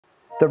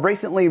The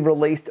recently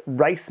released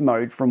race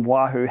mode from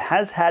Wahoo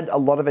has had a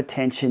lot of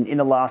attention in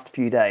the last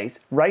few days.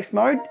 Race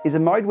mode is a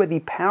mode where the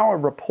power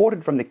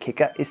reported from the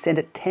Kickr is sent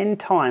at 10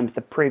 times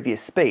the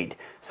previous speed,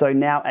 so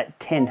now at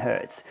 10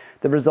 Hz.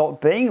 The result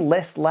being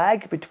less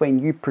lag between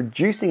you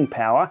producing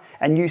power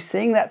and you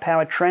seeing that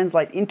power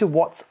translate into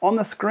what's on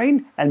the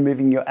screen and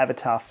moving your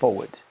avatar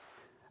forward.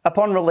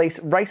 Upon release,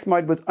 race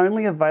mode was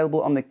only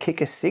available on the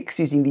Kickr 6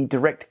 using the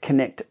Direct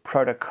Connect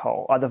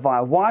protocol, either via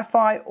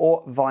Wi-Fi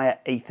or via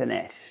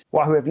Ethernet.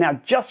 Wahoo have now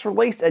just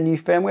released a new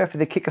firmware for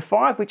the Kickr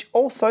 5, which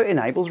also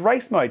enables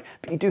race mode,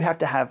 but you do have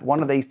to have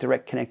one of these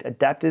Direct Connect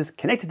adapters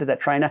connected to that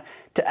trainer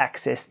to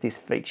access this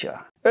feature.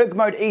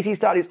 ERG Easy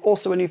Start is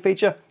also a new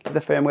feature of the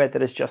firmware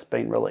that has just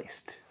been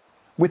released.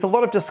 With a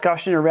lot of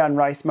discussion around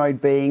race mode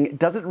being,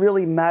 does it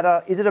really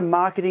matter? Is it a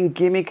marketing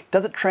gimmick?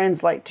 Does it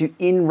translate to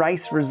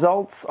in-race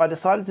results? I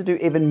decided to do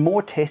even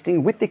more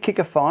testing with the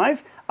Kickr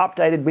 5,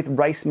 updated with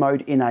race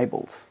mode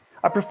enabled.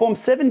 I performed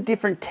 7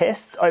 different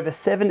tests over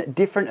 7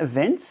 different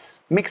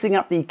events, mixing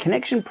up the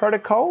connection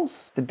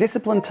protocols, the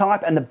discipline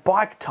type, and the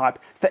bike type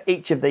for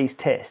each of these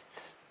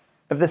tests.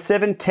 Of the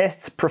 7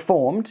 tests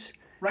performed,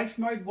 race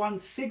mode won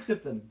 6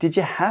 of them. Did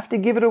you have to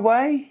give it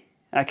away?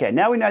 Okay,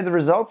 now we know the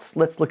results,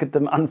 let's look at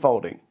them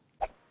unfolding.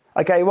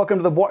 Okay, welcome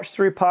to the watch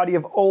through party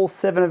of all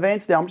 7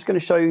 events. Now I'm just going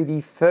to show you the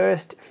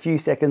first few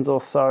seconds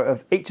or so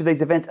of each of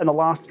these events and the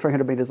last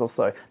 300 meters or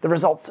so. The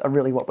results are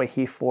really what we're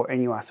here for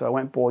anyway, so I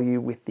won't bore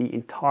you with the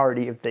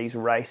entirety of these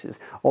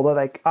races, although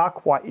they are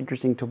quite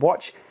interesting to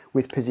watch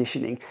with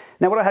positioning.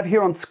 Now what I have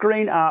here on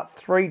screen are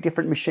 3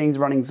 different machines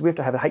running Zwift.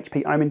 I have an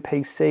HP Omen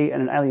PC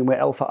and an Alienware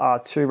Alpha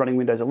R2 running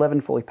Windows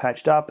 11 fully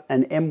patched up,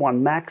 an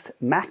M1 Max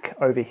Mac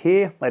over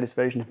here, latest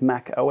version of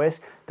Mac OS.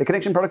 The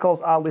connection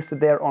protocols are listed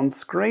there on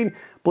screen,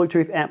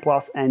 Bluetooth, Ant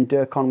Plus and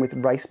Dircon with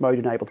race mode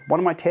enabled. One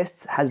of my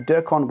tests has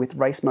Dircon with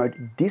race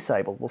mode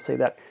disabled. We'll see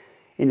that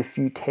in a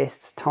few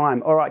tests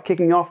time. All right,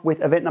 kicking off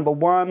with event number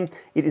 1.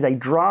 It is a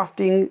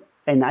drafting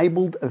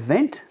enabled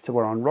event, so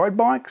we're on road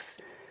bikes.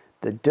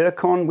 The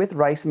Dircon with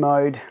race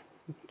mode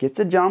gets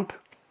a jump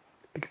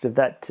because of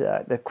that,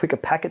 the quicker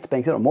packets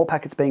being sent, or more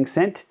packets being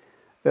sent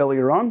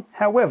earlier on.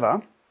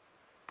 However,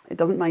 it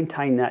doesn't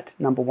maintain that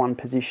number 1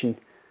 position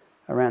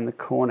around the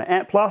corner.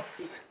 Ant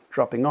Plus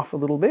dropping off a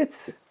little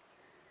bit,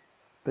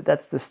 but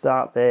that's the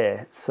start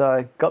there.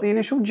 So got the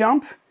initial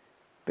jump,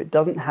 but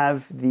doesn't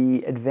have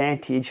the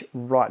advantage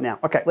right now.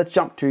 Okay, let's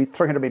jump to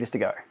 300 meters to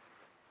go.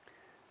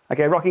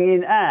 Okay, rocking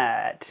in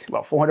at,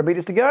 well, 400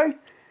 meters to go.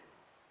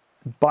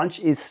 Bunch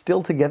is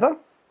still together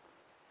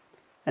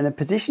and the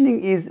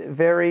positioning is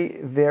very,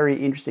 very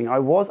interesting. I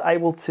was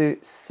able to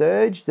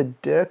surge the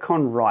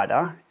Dircon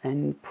rider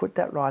and put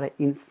that rider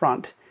in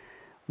front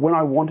when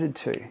I wanted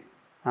to.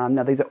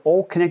 Now these are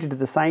all connected to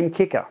the same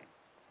Kickr,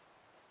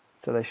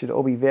 so they should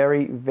all be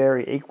very,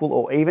 very equal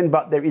or even,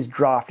 but there is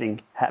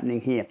drafting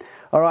happening here.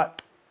 All right,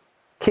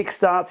 kick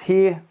starts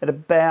here at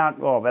about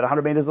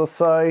 100 meters or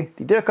so.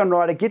 The Dircon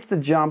rider gets the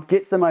jump,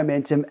 gets the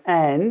momentum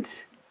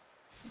and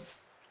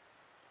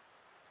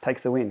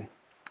takes the win.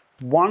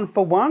 1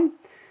 for 1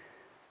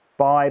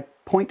 by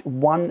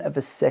 0.1 of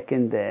a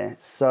second there.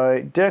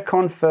 So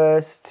Dircon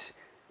first,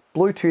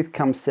 Bluetooth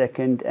comes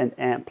second, and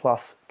Ant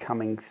Plus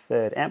coming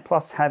third. Ant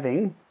Plus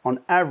having,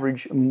 on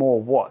average, more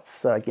watts.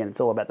 So again,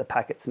 it's all about the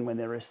packets and when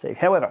they're received.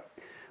 However,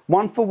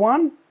 1 for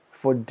 1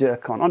 for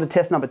Dircon. On to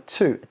test number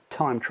 2, a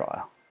time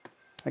trial.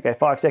 Okay,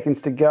 5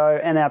 seconds to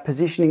go, and our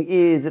positioning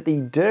is that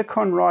the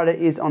Dircon rider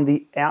is on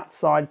the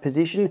outside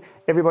position.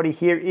 Everybody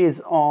here is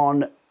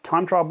on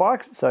time trial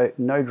bikes, so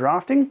no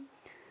drafting.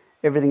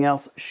 Everything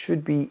else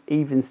should be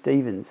even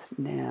Stevens.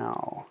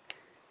 Now,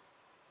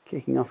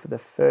 kicking off for the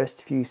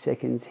first few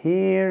seconds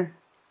here.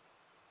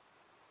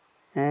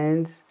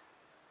 And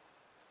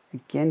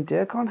again,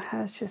 Dircon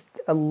has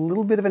just a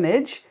little bit of an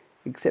edge,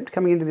 except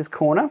coming into this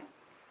corner,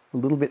 a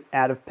little bit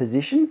out of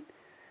position.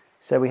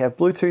 So we have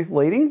Bluetooth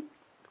leading,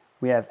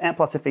 we have Ant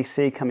Plus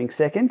FEC coming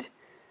second,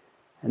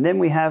 and then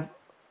we have,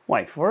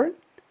 wait for it,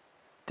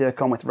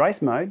 Dircon with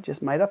race mode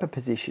just made up a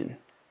position.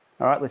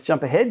 All right, let's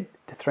jump ahead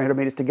to 300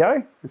 meters to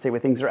go and see where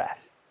things are at.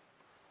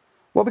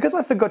 Well, because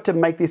I forgot to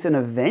make this an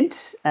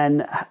event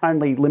and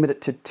only limit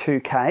it to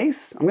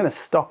 2Ks, I'm going to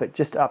stop it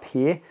just up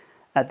here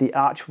at the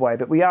archway,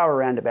 but we are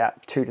around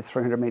about 200 to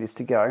 300 meters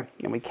to go.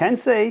 And we can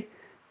see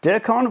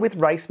Dircon with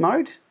race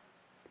mode,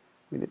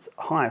 with its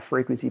higher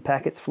frequency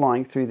packets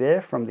flying through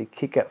there from the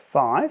Kickr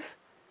 5.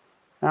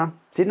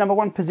 It's in number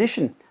 1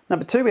 position.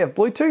 Number 2, we have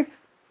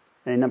Bluetooth.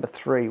 And number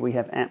 3, we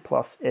have Ant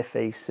Plus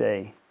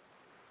FEC.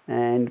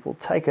 And we'll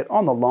take it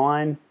on the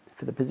line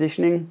for the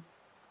positioning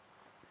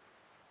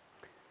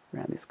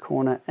around this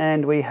corner.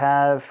 And we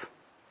have,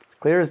 it's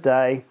clear as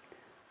day,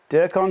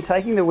 Dircon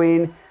taking the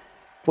win,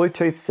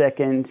 Bluetooth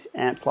second,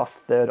 Ant Plus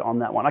third on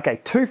that one. Okay,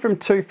 2 from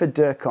 2 for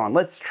Dircon.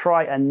 Let's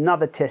try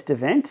another test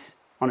event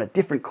on a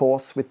different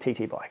course with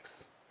TT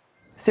bikes.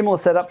 Similar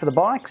setup for the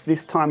bikes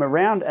this time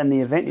around, and the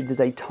event is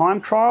a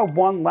time trial,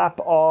 1 lap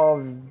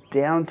of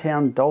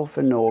Downtown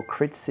Dolphin or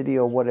Crit City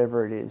or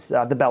whatever it is,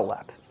 the Bell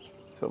Lap.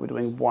 That's what we're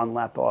doing 1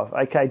 lap of.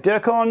 Okay,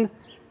 Dircon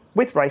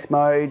with race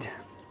mode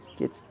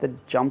gets the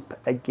jump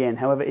again.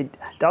 However, it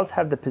does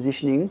have the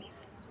positioning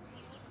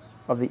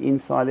of the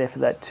inside there for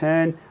that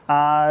turn.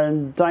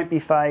 Don't be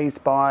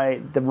fazed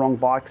by the wrong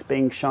bikes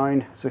being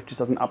shown. Zwift just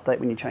doesn't update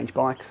when you change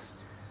bikes.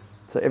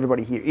 So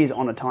everybody here is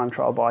on a time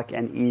trial bike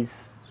and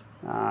is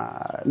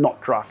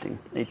not drafting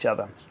each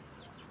other.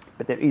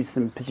 But there is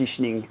some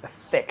positioning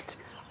effect,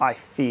 I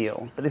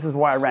feel. But this is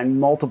why I ran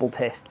multiple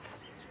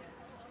tests.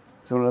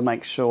 So I wanted to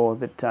make sure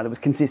that there was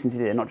consistency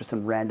there, not just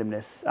some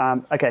randomness.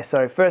 Okay,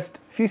 so first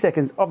few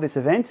seconds of this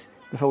event,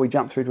 before we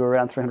jump through to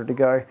around 300 to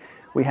go,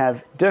 we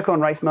have Dirk on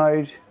race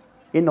mode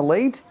in the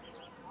lead.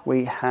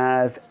 We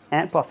have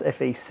Ant plus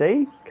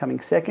FEC coming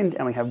second,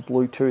 and we have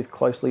Bluetooth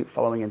closely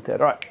following in third.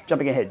 All right,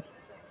 jumping ahead.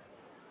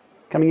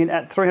 Coming in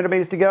at 300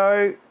 meters to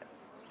go,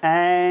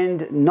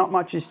 and not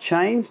much has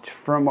changed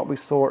from what we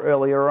saw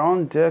earlier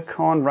on. Dirk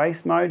on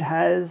race mode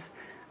has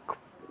a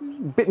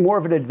bit more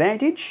of an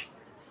advantage.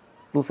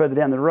 A little further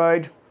down the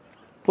road,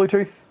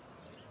 Bluetooth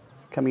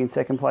coming in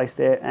second place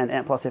there, and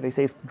Ant plus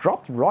FEC's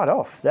dropped right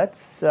off.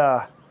 That's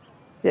yeah,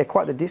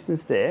 quite the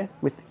distance there,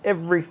 with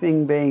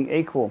everything being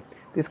equal.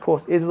 This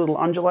course is a little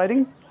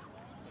undulating,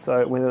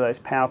 so whether those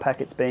power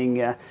packets being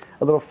a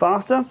little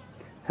faster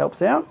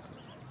helps out.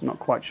 I'm not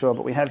quite sure,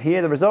 but we have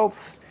here the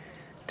results.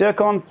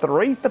 Dirk on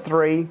 3 for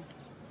 3,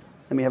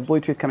 and we have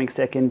Bluetooth coming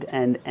second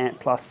and Ant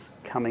plus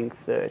coming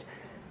third.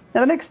 Now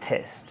the next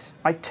test,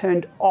 I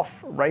turned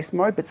off race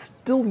mode, but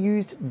still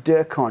used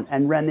Dirk on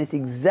and ran this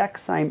exact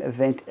same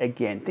event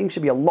again. Things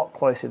should be a lot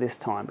closer this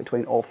time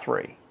between all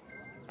three.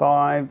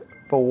 5,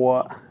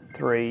 4,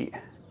 3,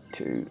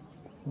 2,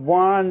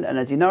 1. And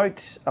as you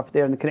note, up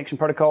there in the connection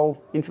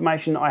protocol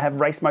information, I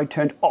have race mode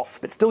turned off,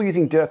 but still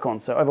using Dirk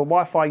on. So over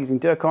Wi-Fi using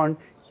Dirk on,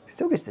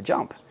 still gets the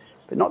jump,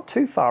 but not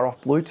too far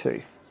off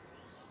Bluetooth.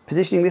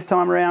 Positioning this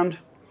time around,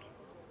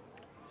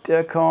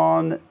 Dirk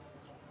on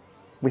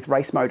with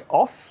race mode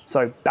off,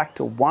 so back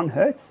to 1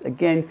 Hertz.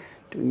 Again,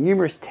 doing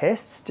numerous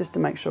tests just to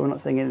make sure we're not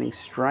seeing anything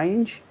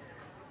strange.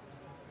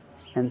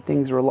 And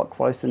things are a lot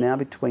closer now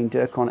between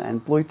Dirk on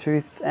and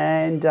Bluetooth.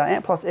 And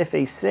Ant plus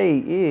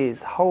FEC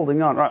is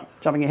holding on. Right,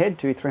 jumping ahead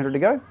to 300 to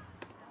go.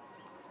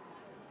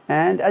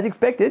 And as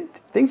expected,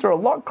 things are a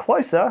lot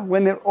closer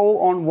when they're all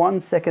on 1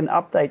 second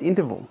update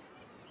interval.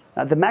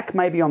 The Mac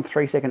may be on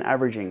 3 second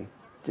averaging,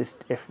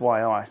 just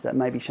FYI, so that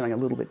may be showing a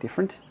little bit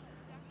different.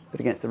 But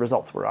again, it's the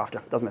results we're after.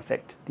 It doesn't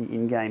affect the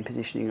in-game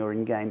positioning or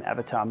in-game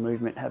avatar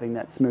movement, having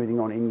that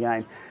smoothing on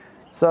in-game.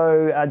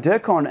 So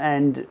Dirk on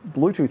and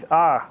Bluetooth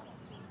are,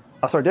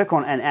 Dirk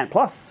on and Ant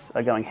Plus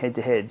are going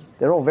head-to-head.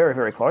 They're all very,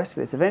 very close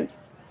for this event.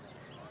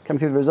 Coming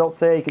through the results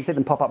there, you can see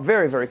them pop up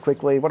very, very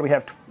quickly. What do we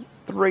have?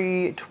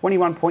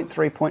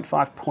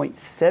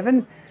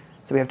 21.3.5.7.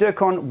 So we have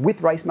Dirk on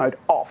with race mode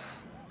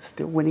off,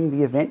 still winning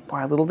the event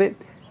by a little bit.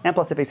 Ant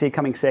plus FEC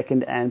coming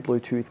second and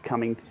Bluetooth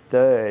coming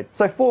third.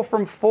 So 4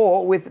 from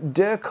 4 with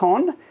Dirk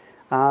on,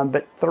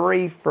 but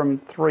 3 from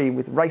 3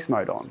 with race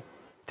mode on.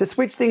 To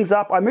switch things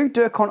up, I moved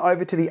Dirk on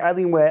over to the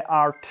Alienware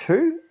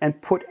R2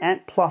 and put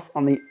Ant Plus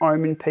on the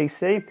Omen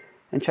PC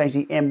and changed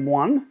the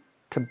M1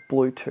 to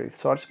Bluetooth.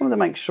 So I just wanted to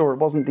make sure it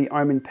wasn't the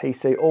Omen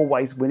PC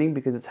always winning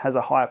because it has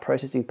a higher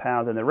processing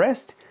power than the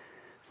rest.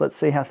 So let's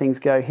see how things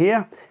go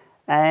here.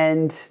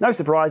 And no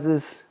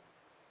surprises,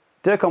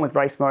 Dirk on with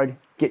race mode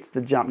gets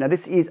the jump. Now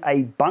this is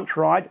a bunch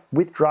ride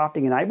with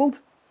drafting enabled,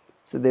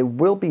 so there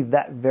will be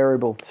that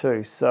variable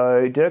too.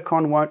 So Dirk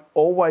on won't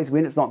always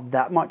win, it's not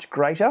that much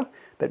greater,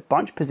 but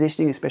bunch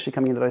positioning, especially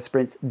coming into those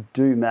sprints,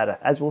 do matter,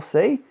 as we'll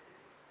see,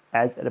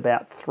 as at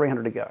about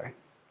 300 to go.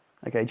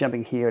 Okay,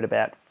 jumping here at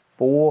about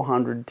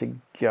 400 to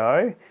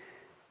go.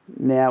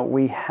 Now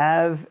we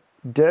have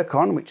Dirk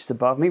on, which is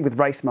above me, with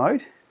race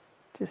mode,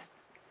 just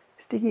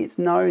sticking its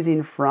nose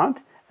in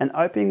front and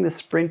opening the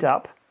sprint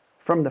up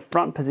from the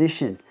front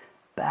position.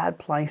 Bad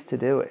place to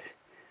do it.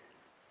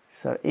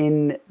 So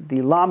in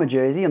the Llama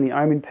jersey on the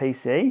Omen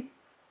PC,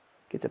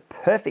 gets a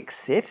perfect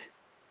sit,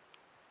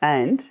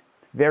 and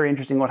very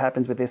interesting what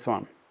happens with this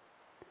one.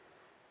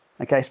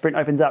 Okay, sprint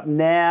opens up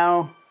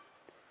now,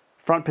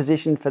 front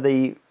position for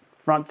the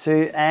front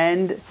two,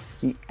 and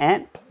the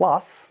Ant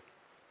Plus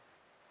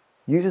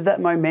uses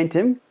that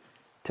momentum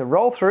to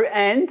roll through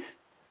and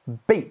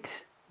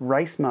beat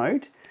race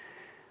mode.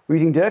 We're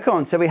using Dirk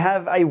on, so we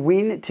have a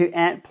win to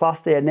Ant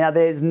Plus there. Now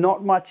there's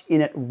not much in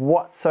it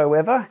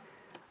whatsoever.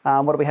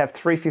 What do we have?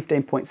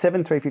 315.7,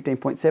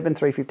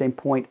 315.7,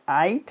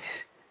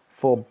 315.8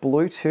 for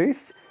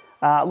Bluetooth.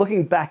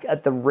 Looking back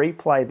at the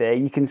replay there,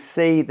 you can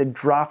see the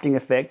drafting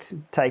effect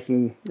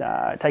taking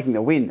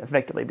the win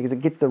effectively, because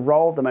it gets the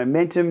roll, the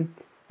momentum,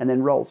 and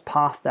then rolls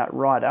past that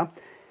rider.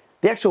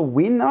 The actual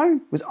win though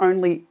was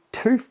only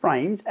 2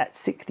 frames at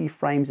 60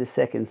 frames a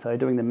second. So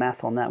doing the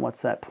math on that,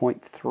 what's that?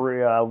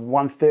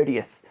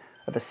 1/30th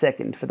of a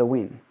second for the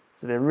win.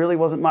 So there really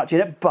wasn't much in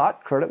it,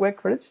 but credit where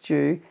credit's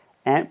due.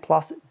 Ant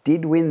Plus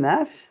did win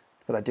that,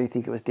 but I do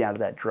think it was down to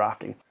that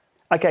drafting.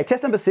 Okay,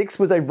 test number 6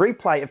 was a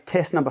replay of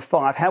test number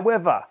 5.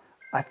 However,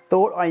 I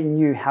thought I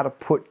knew how to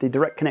put the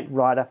Direct Connect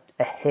rider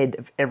ahead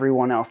of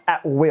everyone else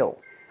at will,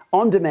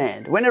 on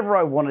demand, whenever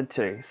I wanted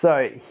to.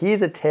 So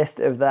here's a test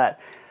of that.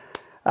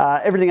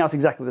 Everything else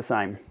exactly the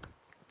same,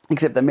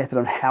 except the method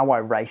on how I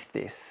race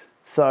this.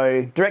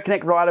 So direct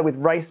connect rider with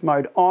race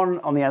mode on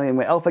the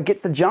Alienware Alpha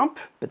gets the jump,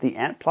 but the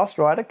Ant Plus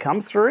rider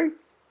comes through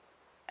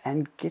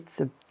and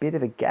gets a bit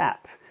of a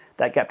gap.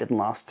 That gap didn't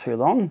last too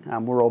long.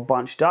 We're all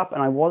bunched up,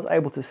 and I was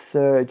able to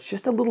surge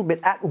just a little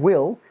bit at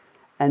will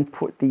and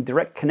put the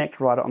direct connect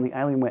rider on the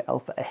Alienware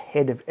Alpha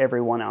ahead of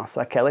everyone else.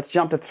 Okay, let's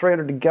jump to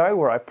 300 to go,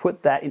 where I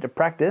put that into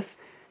practice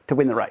to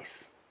win the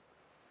race.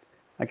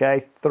 Okay,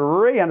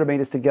 300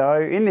 meters to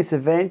go in this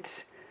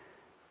event.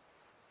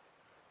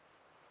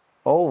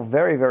 All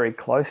very, very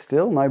close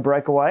still, no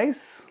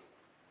breakaways,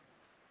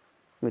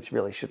 which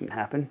really shouldn't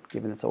happen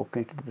given it's all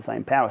connected to the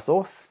same power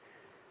source.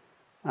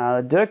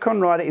 The Durcon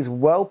rider is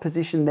well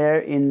positioned there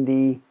in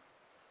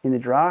the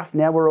draft.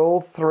 Now we're all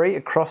three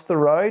across the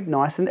road,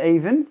 nice and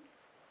even.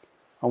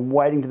 I'm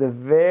waiting to the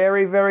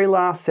very, very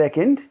last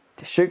second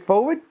to shoot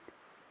forward.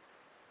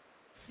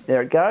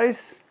 There it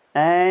goes,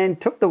 and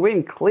took the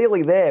win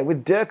clearly there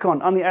with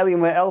Durcon on the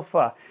Alienware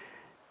Alpha.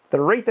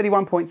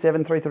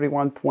 331.7,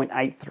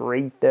 331.8,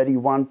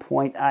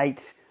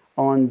 331.8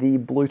 on the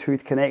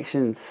Bluetooth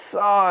connection.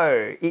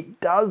 So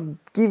it does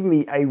give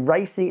me a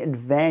racing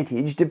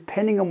advantage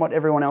depending on what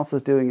everyone else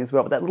is doing as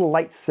well. But that little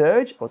late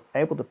surge, I was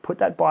able to put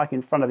that bike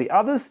in front of the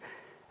others,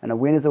 and a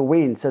win is a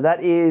win. So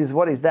that is,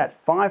 what is that?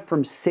 5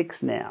 from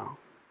 6 now.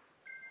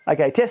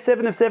 Okay, test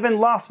 7 of 7,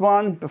 last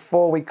one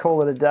before we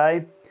call it a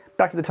day.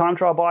 Back to the time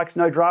trial bikes,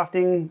 no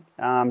drafting.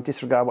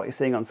 Disregard what you're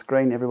seeing on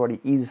screen. Everybody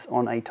is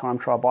on a time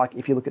trial bike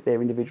if you look at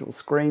their individual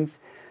screens.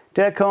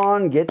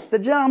 Durcon gets the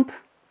jump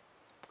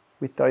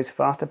with those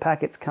faster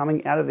packets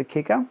coming out of the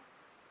Kickr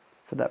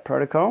for that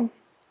protocol.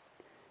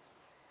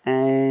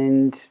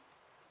 And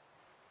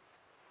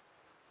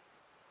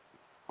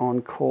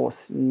on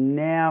course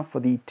now for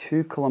the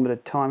 2 kilometer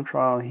time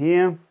trial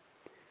here.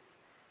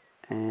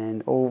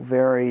 And all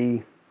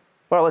very...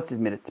 well, let's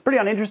admit it, it's pretty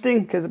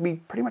uninteresting because we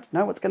pretty much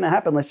know what's going to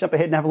happen. Let's jump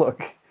ahead and have a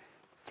look.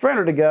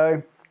 300 to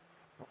go.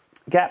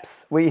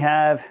 Gaps, we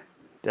have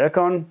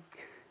Durcon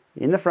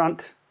in the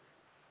front.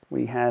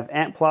 We have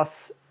Ant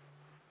Plus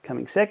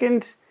coming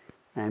second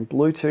and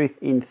Bluetooth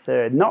in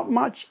third. Not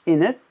much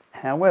in it,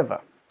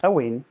 however, a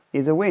win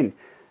is a win.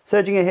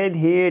 Surging ahead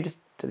here, just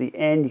to the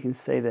end, you can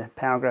see the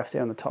power graphs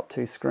there on the top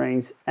 2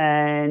 screens.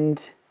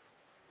 And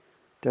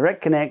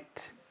direct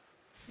connect,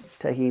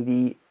 taking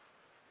the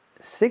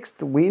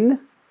 6th win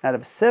out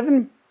of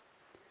 7.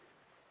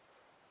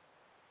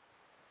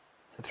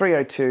 So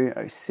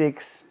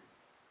 3:02.06,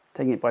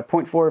 taking it by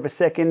 0.4 of a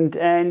second,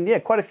 and yeah,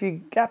 quite a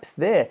few gaps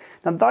there.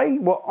 Now they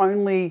were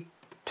only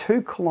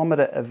 2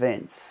 kilometer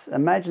events.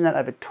 Imagine that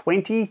over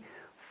 20,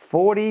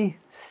 40,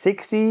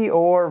 60,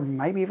 or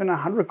maybe even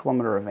 100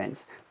 kilometer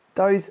events.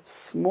 Those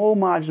small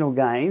marginal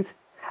gains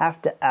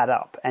have to add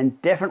up,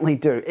 and definitely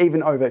do,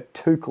 even over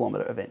 2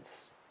 kilometer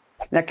events.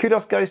 Now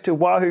kudos goes to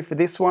Wahoo for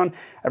this one.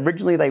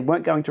 Originally they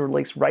weren't going to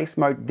release race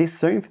mode this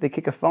soon for the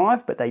Kickr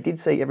 5, but they did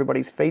see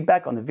everybody's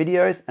feedback on the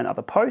videos and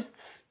other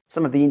posts.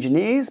 Some of the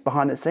engineers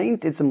behind the scenes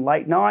did some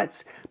late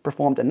nights,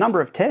 performed a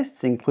number of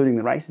tests, including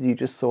the races you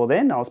just saw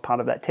then. I was part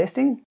of that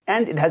testing,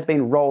 and it has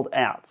been rolled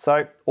out.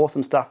 So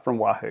awesome stuff from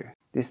Wahoo.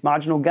 This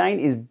marginal gain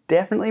is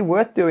definitely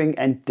worth doing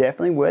and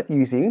definitely worth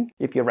using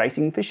if you're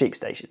racing for sheep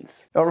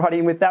stations. Alrighty,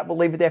 and with that, we'll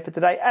leave it there for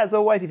today. As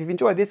always, if you've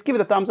enjoyed this, give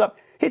it a thumbs up,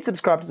 hit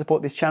subscribe to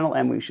support this channel,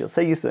 and we shall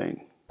see you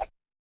soon.